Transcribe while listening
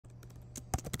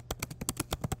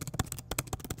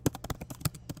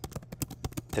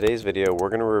Today's video, we're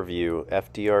going to review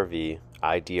FDRV,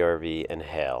 IDRV, and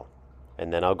HAIL.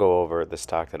 And then I'll go over the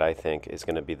stock that I think is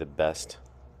going to be the best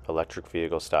electric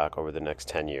vehicle stock over the next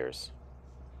 10 years.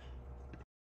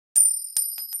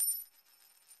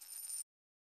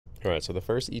 Alright, so the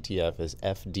first ETF is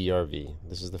FDRV.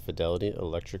 This is the Fidelity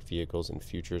Electric Vehicles and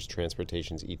Futures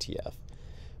Transportations ETF.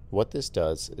 What this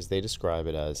does is they describe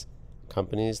it as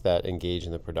companies that engage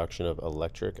in the production of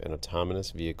electric and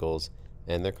autonomous vehicles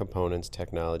and their components,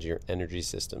 technology, or energy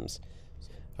systems.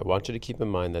 I want you to keep in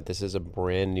mind that this is a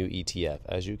brand new ETF.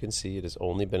 As you can see, it has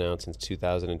only been out since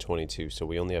 2022, so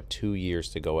we only have 2 years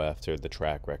to go after the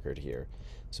track record here.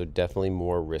 So definitely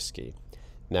more risky.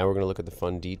 Now we're going to look at the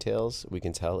fund details. We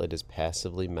can tell it is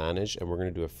passively managed, and we're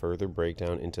going to do a further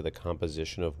breakdown into the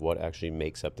composition of what actually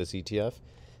makes up this ETF.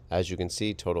 As you can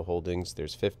see, total holdings,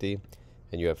 there's 50,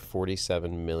 and you have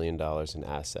 $47 million in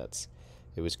assets.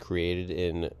 It was created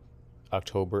in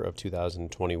October of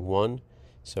 2021,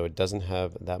 so it doesn't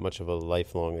have that much of a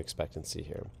lifelong expectancy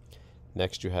here.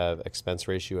 Next, you have expense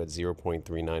ratio at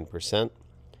 0.39%.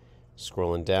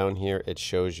 Scrolling down here, it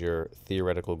shows your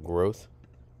theoretical growth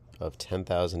of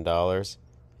 $10,000.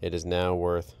 It is now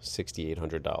worth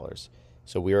 $6,800.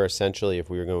 So we are essentially, if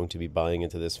we were going to be buying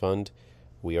into this fund,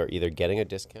 we are either getting a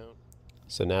discount.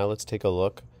 So now let's take a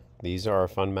look. These are our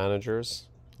fund managers: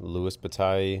 Louis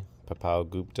Bataille, Papal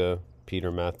Gupta,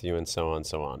 Peter Matthew, and so on and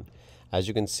so on. As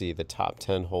you can see, the top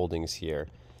 10 holdings here: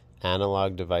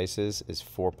 analog devices is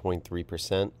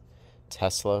 4.3%,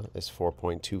 Tesla is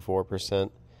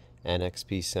 4.24%,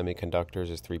 NXP Semiconductors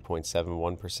is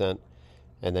 3.71%,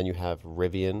 and then you have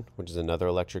Rivian, which is another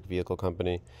electric vehicle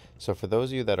company. So for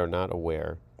those of you that are not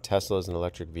aware, Tesla is an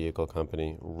electric vehicle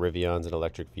company, Rivian's an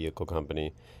electric vehicle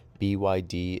company,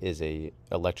 BYD is a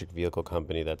electric vehicle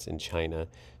company that's in China,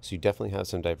 so you definitely have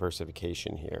some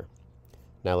diversification here.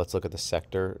 Now let's look at the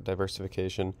sector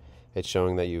diversification. It's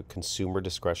showing that consumer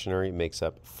discretionary makes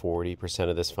up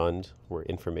 40% of this fund, where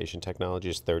information technology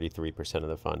is 33% of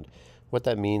the fund. What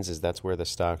that means is that's where the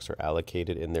stocks are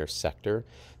allocated in their sector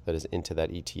that is into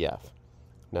that ETF.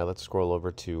 Now let's scroll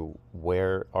over to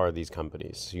where are these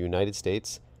companies. So United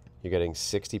States, you're getting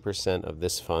 60% of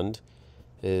this fund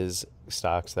is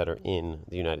stocks that are in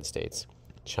the United States.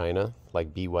 China,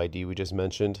 like BYD we just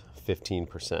mentioned,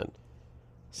 15%.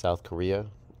 South Korea,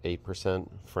 8%,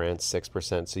 France,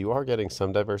 6%. So you are getting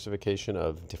some diversification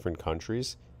of different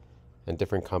countries and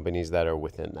different companies that are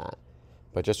within that.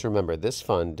 But just remember, this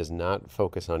fund does not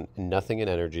focus on nothing in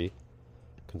energy,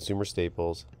 consumer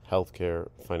staples, healthcare,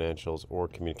 financials, or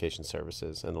communication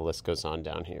services, and the list goes on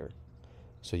down here.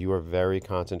 So you are very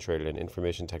concentrated in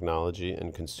information technology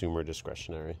and consumer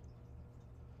discretionary.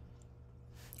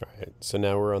 All right, so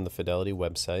now we're on the Fidelity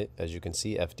website. As you can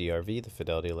see, FDRV, the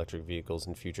Fidelity Electric Vehicles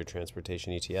and Future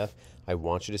Transportation ETF. I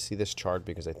want you to see this chart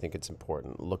because I think it's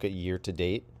important. Look at year to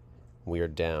date. We are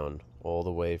down all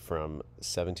the way from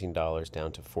 $17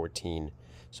 down to $14.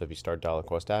 So if you start dollar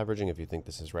cost averaging, if you think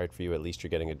this is right for you, at least you're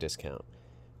getting a discount.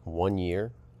 1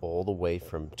 year, all the way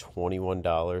from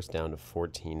 $21 down to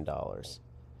 $14.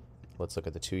 Let's look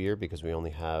at the 2 year because we only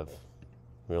have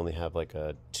like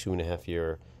a 2.5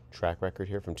 year track record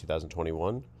here from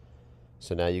 2021.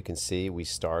 So now you can see we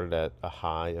started at a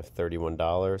high of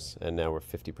 $31 and now we're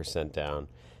 50% down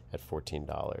at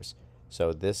 $14.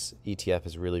 So this ETF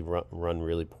has really run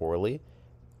really poorly,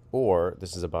 or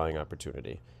this is a buying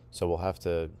opportunity. So we'll have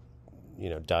to,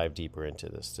 dive deeper into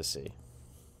this to see.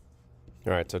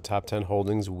 All right, so top 10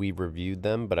 holdings, we reviewed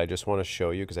them, but I just want to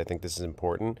show you because I think this is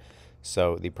important.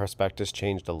 So the prospectus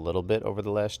changed a little bit over the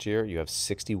last year. You have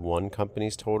 61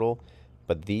 companies total,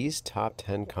 but these top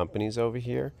 10 companies over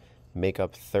here make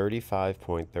up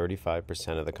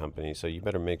 35.35% of the company. So you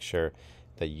better make sure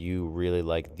that you really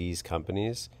like these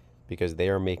companies because they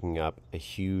are making up a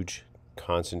huge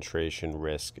concentration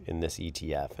risk in this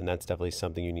ETF. And that's definitely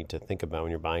something you need to think about when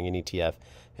you're buying an ETF.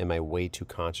 Am I way too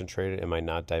concentrated? Am I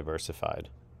not diversified?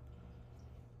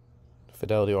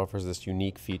 Fidelity offers this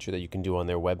unique feature that you can do on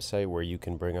their website where you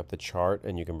can bring up the chart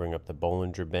and you can bring up the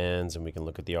Bollinger Bands and we can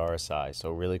look at the RSI.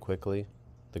 So really quickly,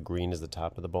 the green is the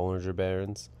top of the Bollinger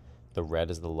Bands, the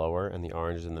red is the lower, and the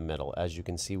orange is in the middle. As you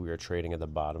can see, we are trading at the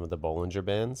bottom of the Bollinger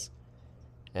Bands.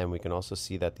 And we can also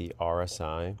see that the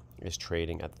RSI is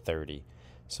trading at 30.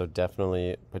 So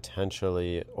definitely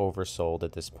potentially oversold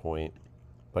at this point.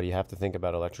 But you have to think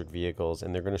about electric vehicles,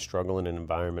 and they're going to struggle in an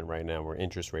environment right now where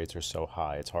interest rates are so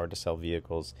high. It's hard to sell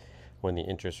vehicles when the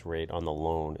interest rate on the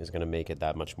loan is going to make it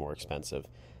that much more expensive.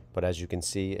 But as you can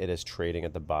see, it is trading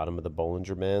at the bottom of the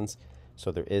Bollinger Bands. So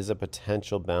there is a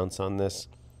potential bounce on this,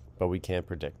 but we can't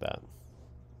predict that.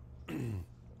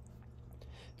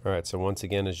 All right, so once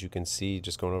again, as you can see,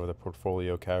 just going over the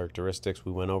portfolio characteristics,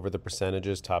 we went over the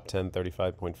percentages, top 10,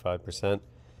 35.5%.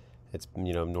 It's,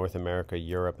 North America,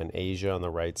 Europe, and Asia on the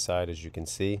right side, as you can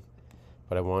see.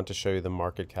 But I want to show you the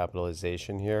market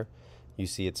capitalization here. You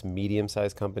see it's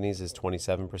medium-sized companies is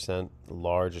 27%,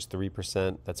 large is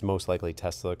 3%. That's most likely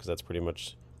Tesla, because that's pretty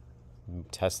much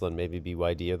Tesla and maybe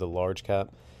BYD are the large cap.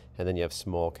 And then you have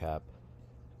small cap.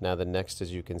 Now the next,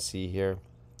 as you can see here,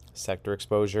 sector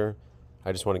exposure.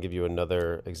 I just want to give you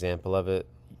another example of it.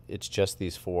 It's just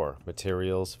these four: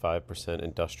 materials 5%,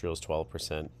 industrials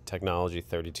 12%, technology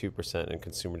 32%, and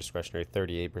consumer discretionary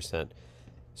 38%.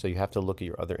 So you have to look at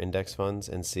your other index funds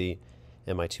and see,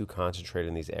 am I too concentrated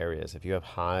in these areas? If you have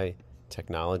high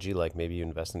technology, like maybe you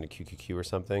invest in a QQQ or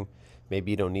something,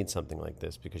 maybe you don't need something like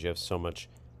this because you have so much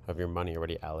of your money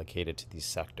already allocated to these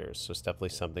sectors. So it's definitely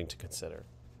something to consider.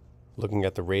 Looking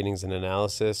at the ratings and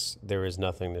analysis, there is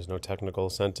nothing. There's no technical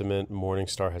sentiment.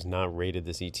 Morningstar has not rated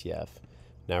this ETF.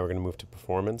 Now we're going to move to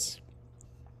performance.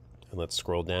 And let's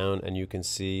scroll down, and you can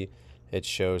see it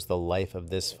shows the life of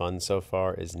this fund so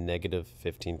far is negative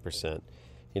 15%.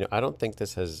 I don't think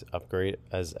this has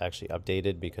actually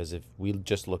updated, because if we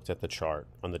just looked at the chart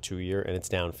on the 2-year, and it's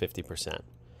down 50%.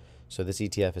 So this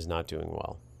ETF is not doing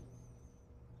well.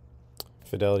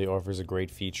 Fidelity offers a great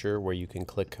feature where you can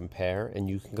click compare, and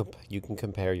you can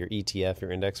compare your ETF, your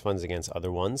index funds, against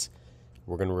other ones.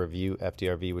 We're going to review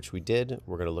FDRV, which we did.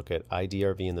 We're going to look at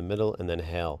IDRV in the middle, and then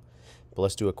HALE. But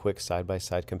let's do a quick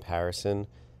side-by-side comparison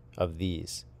of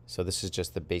these. So this is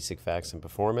just the basic facts and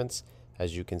performance.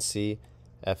 As you can see,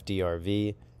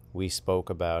 FDRV, we spoke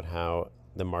about how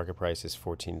the market price is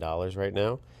 $14 right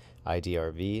now.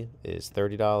 IDRV is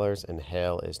 $30, and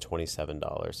HALE is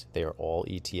 $27. They are all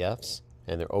ETFs,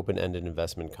 and they're open-ended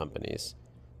investment companies.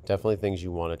 Definitely things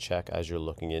you want to check as you're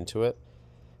looking into it.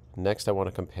 Next, I want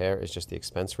to compare is just the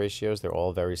expense ratios. They're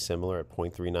all very similar at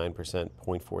 0.39%,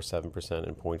 0.47%,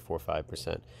 and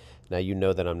 0.45%. Now, you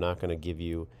know that I'm not going to give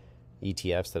you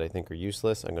ETFs that I think are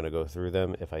useless. I'm going to go through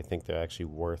them if I think they're actually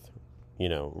worth,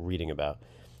 reading about.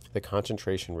 The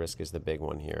concentration risk is the big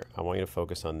one here. I want you to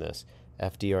focus on this.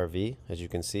 FDRV, as you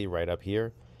can see right up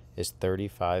here, is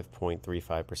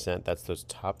 35.35%. That's those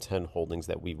top 10 holdings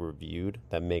that we reviewed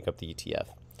that make up the ETF.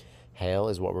 HALE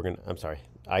is what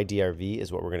IDRV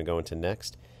is what we're going to go into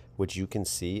next, which you can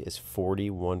see is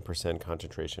 41%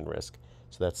 concentration risk.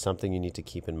 So that's something you need to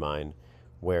keep in mind.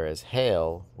 Whereas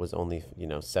HALE was only,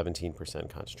 17%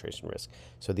 concentration risk.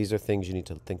 So these are things you need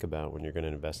to think about when you're going to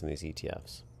invest in these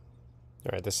ETFs.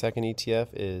 All right, the second ETF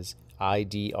is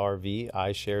IDRV,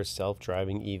 iShares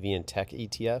Self-Driving EV and Tech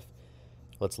ETF.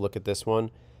 Let's look at this one.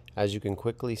 As you can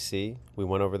quickly see, we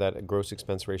went over that gross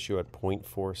expense ratio at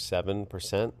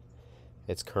 0.47%.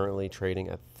 It's currently trading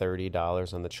at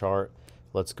 $30 on the chart.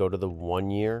 Let's go to the 1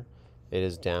 year. It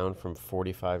is down from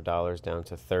 $45 down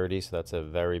to $30, so that's a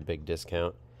very big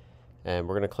discount. And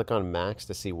we're going to click on Max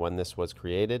to see when this was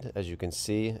created. As you can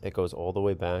see, it goes all the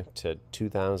way back to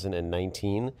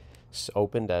 2019. It's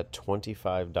opened at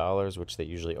 $25, which they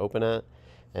usually open at.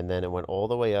 And then it went all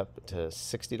the way up to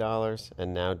 $60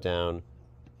 and now down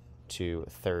to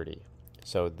 $30.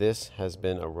 So this has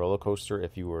been a roller coaster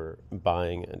if you were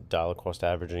buying dollar cost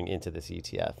averaging into this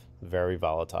ETF. Very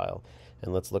volatile.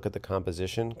 And let's look at the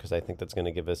composition, because I think that's going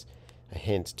to give us a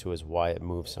hint to as why it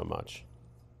moves so much.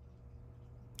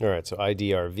 All right, so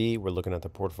IDRV, we're looking at the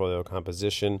portfolio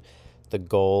composition. The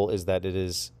goal is that it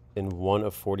is in one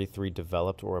of 43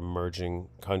 developed or emerging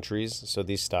countries. So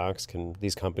these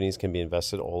companies can be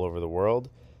invested all over the world.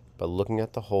 But looking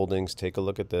at the holdings, take a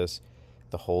look at this.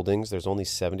 The holdings, there's only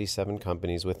 77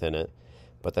 companies within it,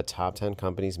 but the top 10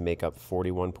 companies make up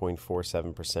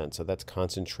 41.47%. So that's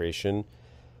concentration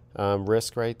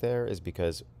risk right there, is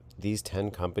because these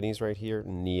 10 companies right here,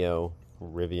 Neo,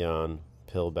 Rivian,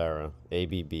 Pilbara,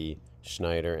 ABB,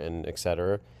 Schneider, and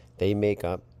etc., they make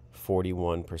up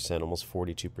 41%, almost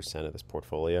 42% of this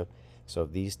portfolio. So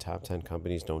if these top 10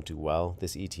 companies don't do well,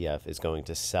 this ETF is going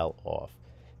to sell off.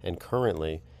 And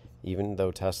currently, even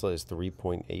though Tesla is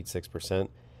 3.86%,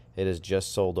 it has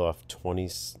just sold off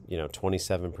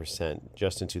 27%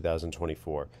 just in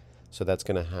 2024. So that's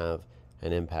going to have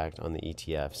an impact on the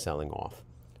ETF selling off.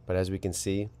 But as we can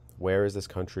see, where is this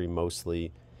country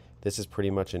mostly? This is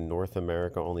pretty much in North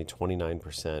America, only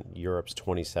 29%. Europe's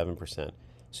 27%.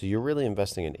 So you're really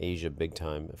investing in Asia big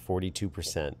time.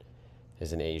 42%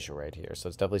 is in Asia right here. So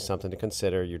it's definitely something to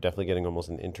consider. You're definitely getting almost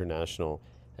an international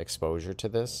exposure to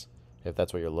this. If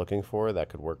that's what you're looking for, that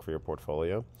could work for your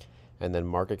portfolio. And then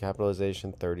market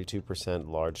capitalization, 32%,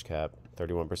 large cap,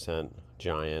 31%,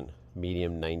 giant,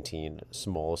 medium 19,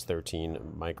 smallest 13,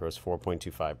 micros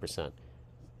 4.25%.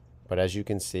 But as you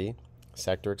can see,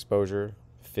 Sector exposure,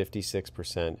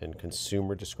 56% in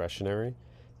consumer discretionary,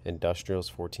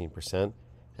 industrials 14%.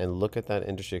 And look at that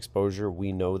industry exposure.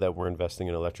 We know that we're investing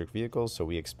in electric vehicles, so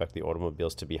we expect the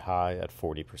automobiles to be high at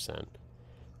 40%.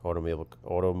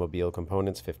 Automobile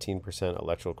components 15%,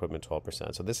 electrical equipment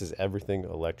 12%. So this is everything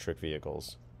electric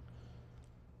vehicles.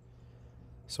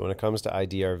 So when it comes to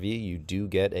IDRV, you do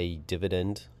get a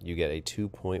dividend. You get a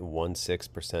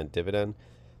 2.16% dividend,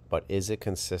 but is it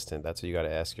consistent? That's what you got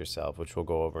to ask yourself, which we'll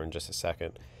go over in just a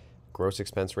second. Gross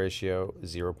expense ratio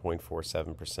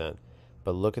 0.47%.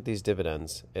 But look at these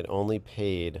dividends. It only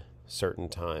paid certain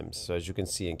times. So as you can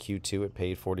see in Q2, it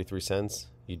paid 43 cents.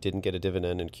 You didn't get a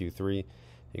dividend in Q3.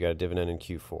 You got a dividend in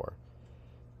Q4.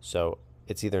 So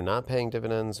it's either not paying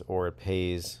dividends or it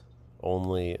pays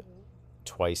only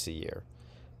twice a year.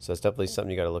 So it's definitely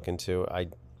something you got to look into. I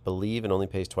believe it only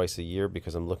pays twice a year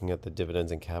because I'm looking at the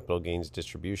dividends and capital gains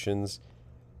distributions.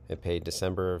 It paid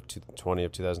December of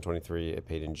 2023. It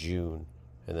paid in June,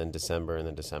 and then December, and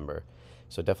then December.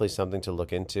 So definitely something to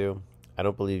look into. I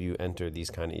don't believe you enter these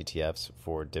kind of ETFs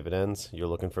for dividends. You're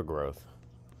looking for growth.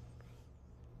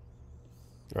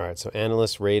 All right, so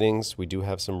analyst ratings. We do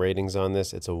have some ratings on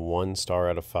this. It's a 1 star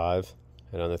out of 5,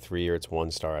 and on the 3-year, it's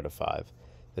 1 star out of 5.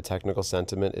 The technical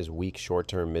sentiment is weak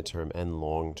short-term, mid-term, and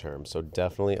long-term. So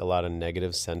definitely a lot of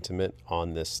negative sentiment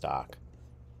on this stock.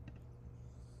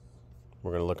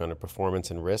 We're going to look under performance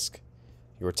and risk.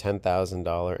 Your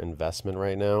 $10,000 investment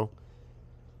right now,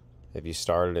 if you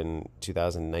started in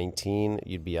 2019,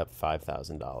 you'd be up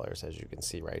 $5,000, as you can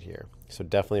see right here. So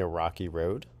definitely a rocky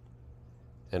road.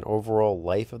 And overall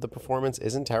life of the performance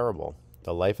isn't terrible.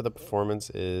 The life of the performance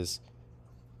is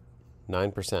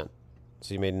 9%.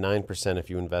 So you made 9% if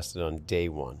you invested on day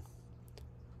one.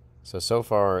 So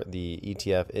far, the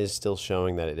ETF is still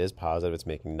showing that it is positive. It's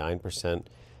making 9%.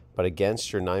 But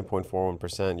against your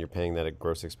 9.41%, you're paying that a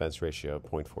gross expense ratio of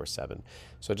 0.47.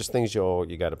 So just things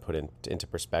you got to put into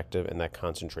perspective and that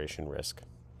concentration risk.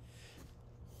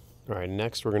 All right,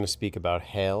 next we're going to speak about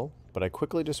HALE, but I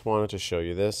quickly just wanted to show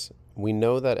you this. We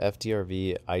know that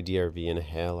FDRV, IDRV, and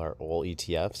HALE are all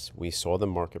ETFs. We saw the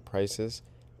market prices,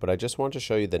 but I just want to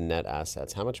show you the net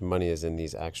assets, how much money is in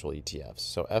these actual ETFs.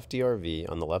 So FDRV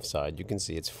on the left side, you can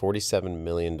see it's $47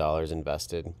 million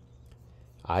invested.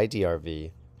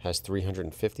 IDRV has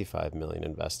 $355 million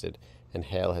invested, and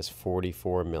HALE has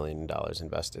 $44 million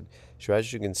invested. So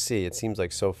as you can see, it seems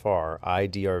like so far,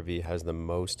 IDRV has the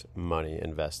most money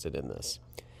invested in this.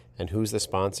 And who's the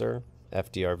sponsor?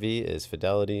 FDRV is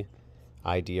Fidelity,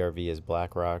 IDRV is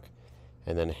BlackRock,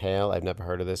 and then HALE, I've never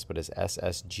heard of this, but is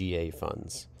SSGA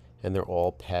funds. And they're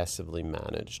all passively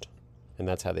managed. And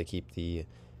that's how they keep the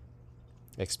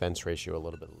expense ratio a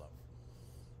little bit low.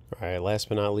 All right, last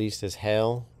but not least is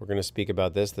HALE. We're going to speak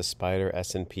about this, the Spider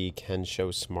S&P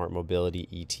Kensho Smart Mobility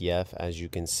ETF. As you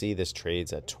can see, this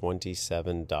trades at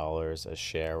 $27 a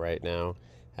share right now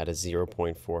at a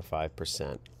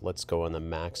 0.45%. Let's go on the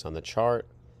max on the chart.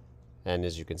 And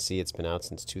as you can see, it's been out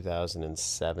since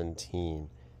 2017.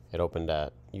 It opened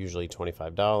at usually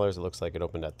 $25. It looks like it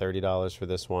opened at $30 for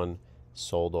this one.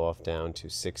 Sold off down to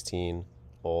 $16,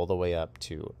 all the way up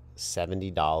to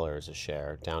 $70 a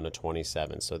share, down to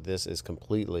 $27. So this is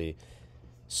completely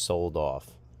sold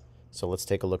off. So let's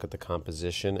take a look at the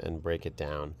composition and break it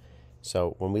down.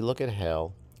 So when we look at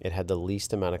HALE, it had the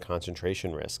least amount of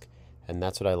concentration risk, and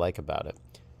that's what I like about it.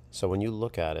 So when you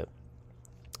look at it,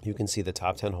 you can see the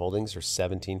top 10 holdings are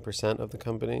 17% of the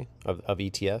company, of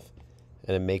ETF,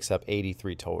 and it makes up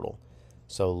 83 total.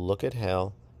 So look at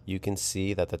HALE. You can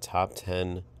see that the top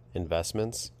 10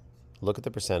 investments, look at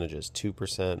the percentages,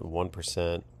 2%,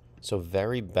 1%. So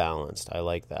very balanced. I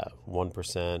like that.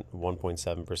 1%,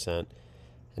 1.7%.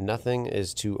 And nothing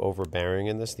is too overbearing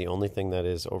in this. The only thing that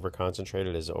is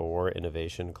overconcentrated is OR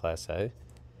Innovation Class A.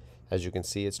 As you can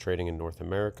see, it's trading in North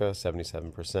America,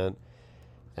 77%.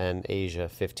 And Asia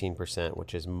 15%,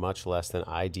 which is much less than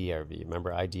IDRV.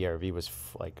 Remember, IDRV was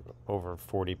like over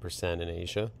 40% in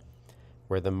Asia,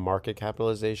 where the market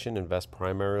capitalization invests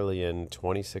primarily in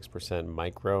 26%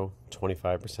 micro,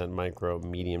 25% micro,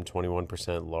 medium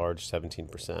 21%, large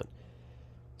 17%.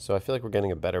 So I feel like we're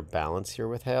getting a better balance here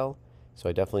with HALE, so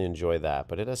I definitely enjoy that.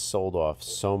 But it has sold off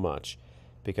so much,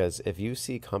 because if you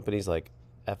see companies like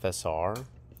FSR,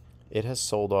 it has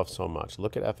sold off so much.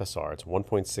 Look at FSR. It's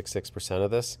 1.66% of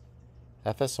this.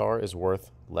 FSR is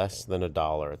worth less than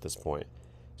 $1 at this point.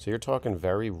 So you're talking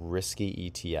very risky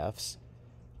ETFs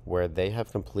where they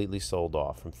have completely sold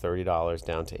off from $30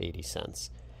 down to 80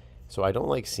 cents. So I don't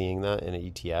like seeing that in an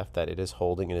ETF, that it is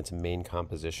holding in its main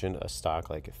composition a stock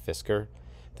like Fisker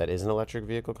that is an electric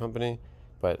vehicle company.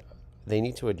 But they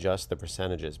need to adjust the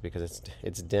percentages because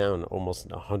it's down almost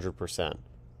 100%.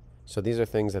 So these are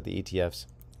things that the ETFs,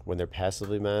 when they're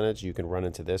passively managed, you can run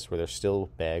into this where they're still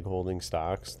bag holding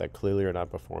stocks that clearly are not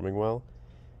performing well,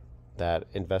 that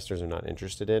investors are not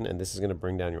interested in, and this is going to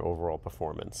bring down your overall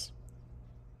performance.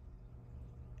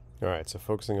 All right, so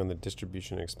focusing on the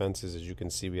distribution expenses, as you can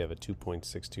see, we have a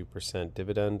 2.62%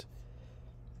 dividend.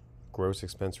 Gross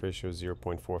expense ratio is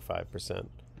 0.45%.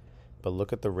 But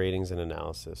look at the ratings and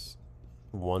analysis.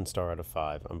 1 star out of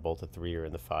 5 on both the 3-year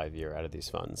and the 5-year out of these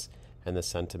funds. And the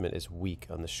sentiment is weak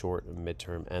on the short,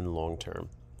 midterm, and long term.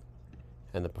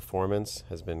 And the performance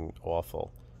has been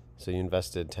awful. So you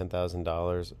invested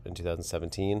 $10,000 in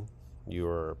 2017, you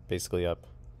were basically up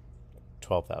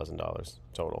 $12,000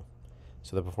 total.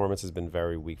 So the performance has been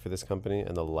very weak for this company,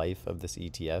 and the life of this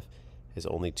ETF is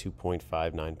only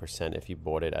 2.59% if you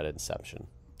bought it at inception.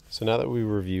 So now that we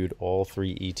reviewed all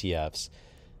 3 ETFs,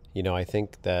 I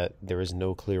think that there is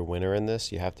no clear winner in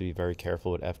this. You have to be very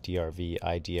careful with FDRV,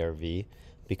 IDRV,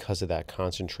 because of that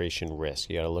concentration risk.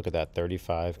 You got to look at that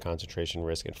 35 concentration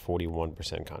risk and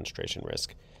 41% concentration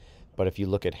risk. But if you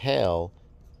look at Hale,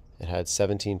 it had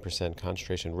 17%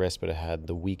 concentration risk, but it had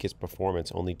the weakest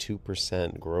performance, only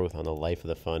 2% growth on the life of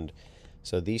the fund.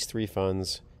 So these 3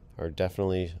 funds are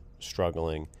definitely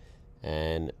struggling,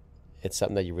 and it's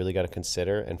something that you really got to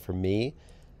consider. And for me,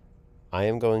 I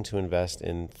am going to invest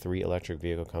in 3 electric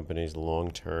vehicle companies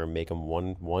long term, make them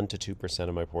 1 to 2%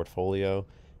 of my portfolio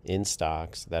in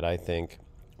stocks that I think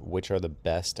which are the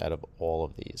best out of all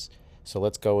of these. So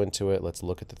let's go into it. Let's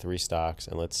look at the 3 stocks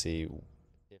and let's see.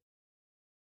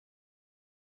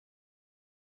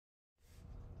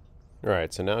 All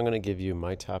right, so now I'm going to give you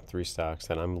my top 3 stocks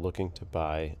that I'm looking to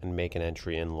buy and make an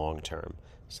entry in long term.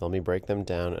 So let me break them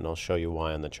down and I'll show you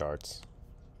why on the charts.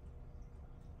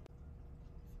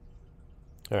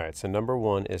 All right, so number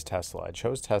 1 is Tesla. I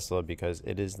chose Tesla because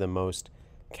it is the most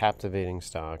captivating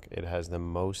stock. It has the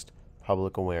most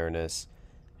public awareness.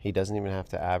 He doesn't even have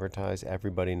to advertise.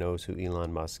 Everybody knows who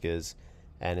Elon Musk is.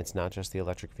 And it's not just the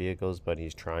electric vehicles, but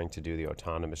he's trying to do the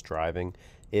autonomous driving.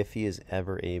 If he is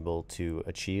ever able to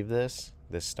achieve this,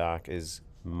 this stock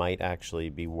might actually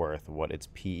be worth what its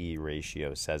PE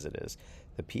ratio says it is.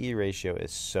 The PE ratio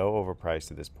is so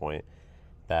overpriced at this point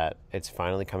that it's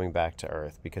finally coming back to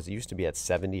earth, because it used to be at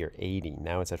 70 or 80.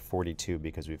 Now it's at 42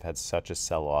 because we've had such a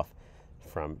sell-off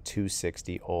from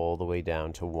 260 all the way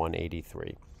down to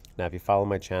 183. Now, if you follow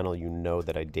my channel, you know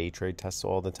that I day trade Tesla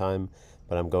all the time,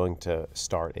 but I'm going to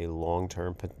start a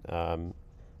long-term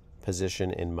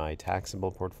position in my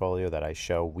taxable portfolio that I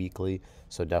show weekly.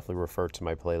 So definitely refer to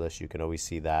my playlist. You can always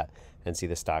see that and see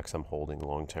the stocks I'm holding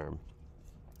long-term.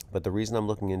 But the reason I'm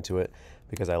looking into it,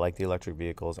 because I like the electric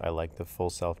vehicles, I like the full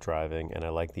self-driving, and I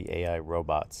like the AI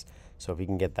robots. So if you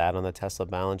can get that on the Tesla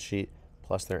balance sheet,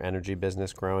 plus their energy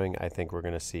business growing, I think we're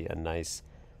going to see a nice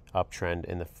uptrend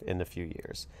in the few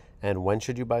years. And when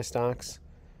should you buy stocks?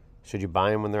 Should you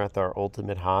buy them when they're at their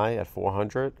ultimate high at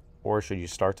 400? Or should you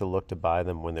start to look to buy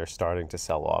them when they're starting to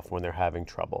sell off, when they're having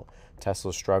trouble?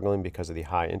 Tesla's struggling because of the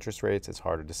high interest rates. It's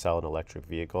harder to sell an electric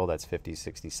vehicle that's $50,000,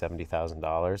 $60,000,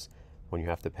 $70,000 when you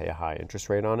have to pay a high interest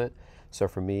rate on it. So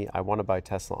for me, I want to buy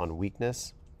Tesla on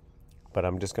weakness, but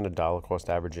I'm just going to dollar cost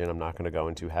average in. I'm not going to go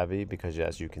in too heavy because,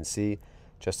 as you can see,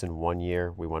 just in 1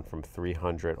 year, we went from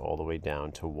 300 all the way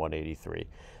down to 183.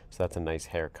 So that's a nice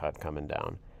haircut coming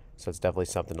down. So it's definitely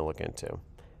something to look into.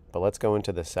 But let's go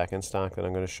into the second stock that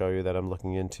I'm going to show you that I'm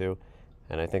looking into,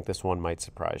 and I think this one might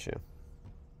surprise you.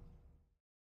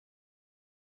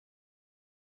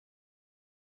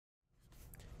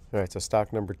 All right, so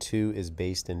stock number 2 is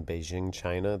based in Beijing,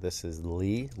 China. This is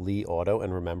Li Auto,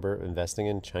 and remember, investing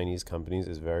in Chinese companies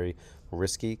is very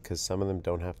risky because some of them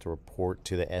don't have to report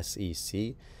to the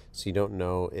SEC, so you don't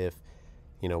know if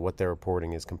what they're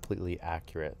reporting is completely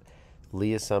accurate.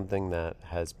 Li is something that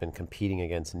has been competing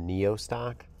against NEO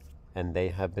stock, and they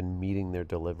have been meeting their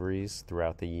deliveries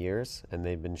throughout the years, and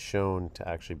they've been shown to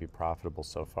actually be profitable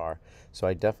so far. So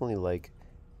I definitely like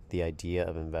the idea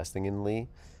of investing in Li,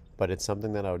 but it's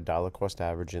something that I would dollar cost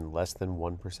average in less than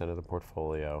 1% of the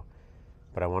portfolio.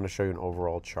 But I want to show you an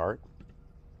overall chart.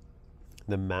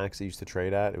 The max it used to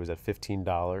trade at, it was at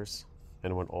 $15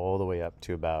 and went all the way up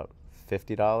to about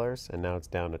 $50, and now it's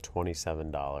down to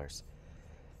 $27.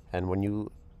 And when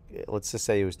let's just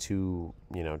say it was too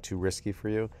risky for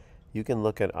you, you can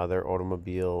look at other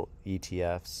automobile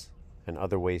ETFs and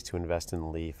other ways to invest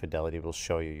in Li. Fidelity will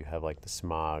show you. You have like the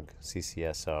SMOG,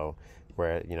 CCSO,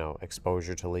 where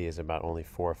exposure to Li is about only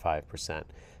 4 or 5%.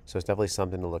 So it's definitely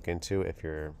something to look into if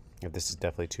this is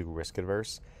definitely too risk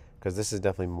adverse, because this is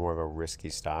definitely more of a risky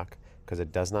stock because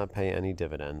it does not pay any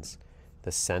dividends.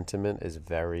 The sentiment is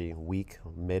very weak,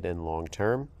 mid and long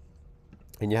term.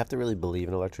 And you have to really believe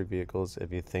in electric vehicles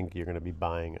if you think you're going to be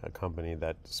buying a company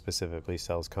that specifically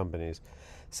sells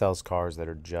cars that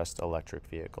are just electric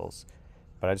vehicles.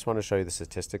 But I just want to show you the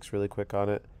statistics really quick on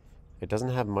it. It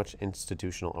doesn't have much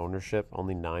institutional ownership,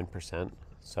 only 9%.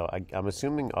 So I'm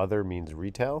assuming other means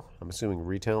retail. I'm assuming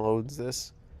retail owns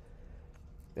this.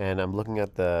 And I'm looking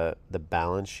at the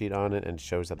balance sheet on it, and it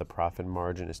shows that the profit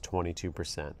margin is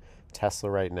 22%.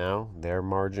 Tesla right now, their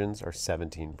margins are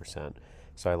 17%.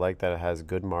 So I like that it has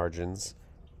good margins,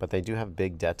 but they do have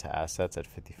big debt to assets at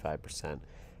 55%.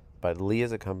 But Li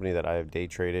is a company that I have day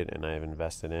traded and I have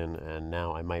invested in, and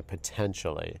now I might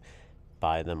potentially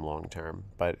buy them long term.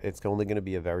 But it's only going to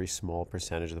be a very small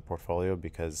percentage of the portfolio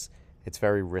because it's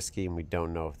very risky and we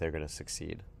don't know if they're going to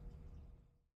succeed.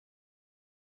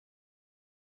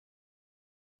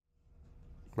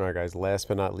 All right, guys, last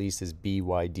but not least is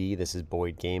BYD. This is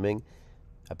Boyd Gaming.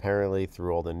 Apparently,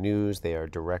 through all the news, they are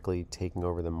directly taking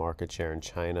over the market share in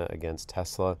China against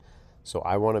Tesla. So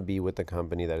I want to be with the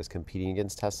company that is competing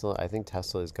against Tesla. I think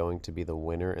Tesla is going to be the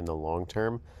winner in the long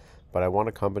term, but I want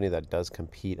a company that does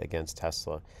compete against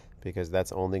Tesla because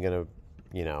that's only going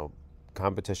to,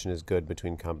 competition is good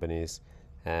between companies,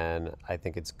 and I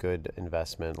think it's good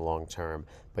investment long term.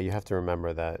 But you have to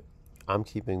remember that I'm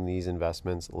keeping these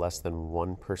investments less than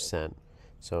 1%.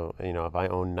 So, if I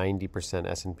own 90%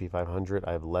 S&P 500,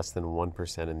 I have less than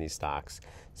 1% in these stocks.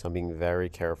 So I'm being very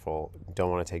careful. Don't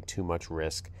want to take too much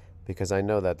risk because I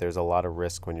know that there's a lot of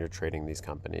risk when you're trading these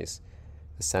companies.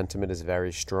 The sentiment is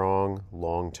very strong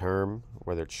long term,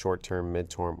 whether it's short term, mid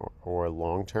term, or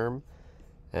long term.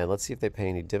 And let's see if they pay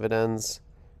any dividends.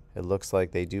 It looks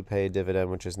like they do pay a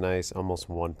dividend, which is nice, almost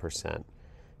 1%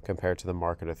 compared to the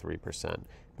market of 3%.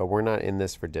 But we're not in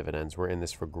this for dividends. We're in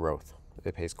this for growth.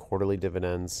 It pays quarterly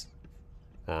dividends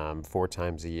 4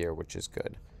 times a year, which is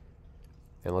good.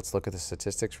 And let's look at the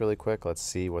statistics really quick. Let's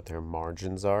see what their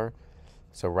margins are.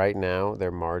 So right now,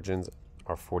 their margins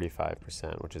are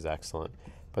 45%, which is excellent.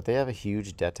 But they have a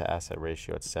huge debt to asset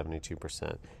ratio at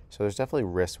 72%. So there's definitely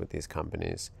risk with these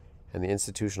companies. And the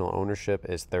institutional ownership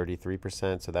is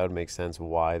 33%, so that would make sense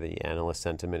why the analyst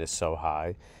sentiment is so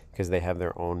high, because they have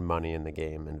their own money in the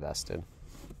game invested.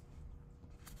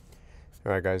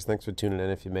 All right, guys, thanks for tuning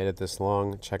in. If you made it this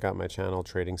long, check out my channel,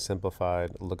 Trading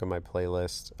Simplified. Look at my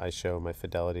playlist. I show my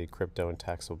Fidelity crypto and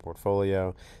taxable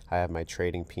portfolio. I have my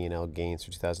trading P&L gains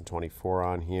for 2024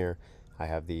 on here. I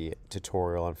have the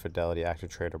tutorial on Fidelity Active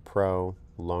Trader Pro,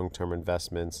 long-term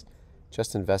investments,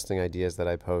 just investing ideas that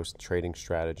I post, trading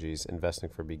strategies, investing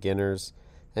for beginners,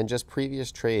 and just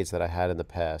previous trades that I had in the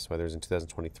past, whether it's in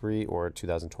 2023 or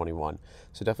 2021.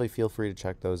 So definitely feel free to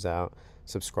check those out.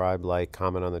 Subscribe, like,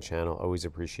 comment on the channel. Always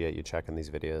appreciate you checking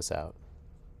these videos out.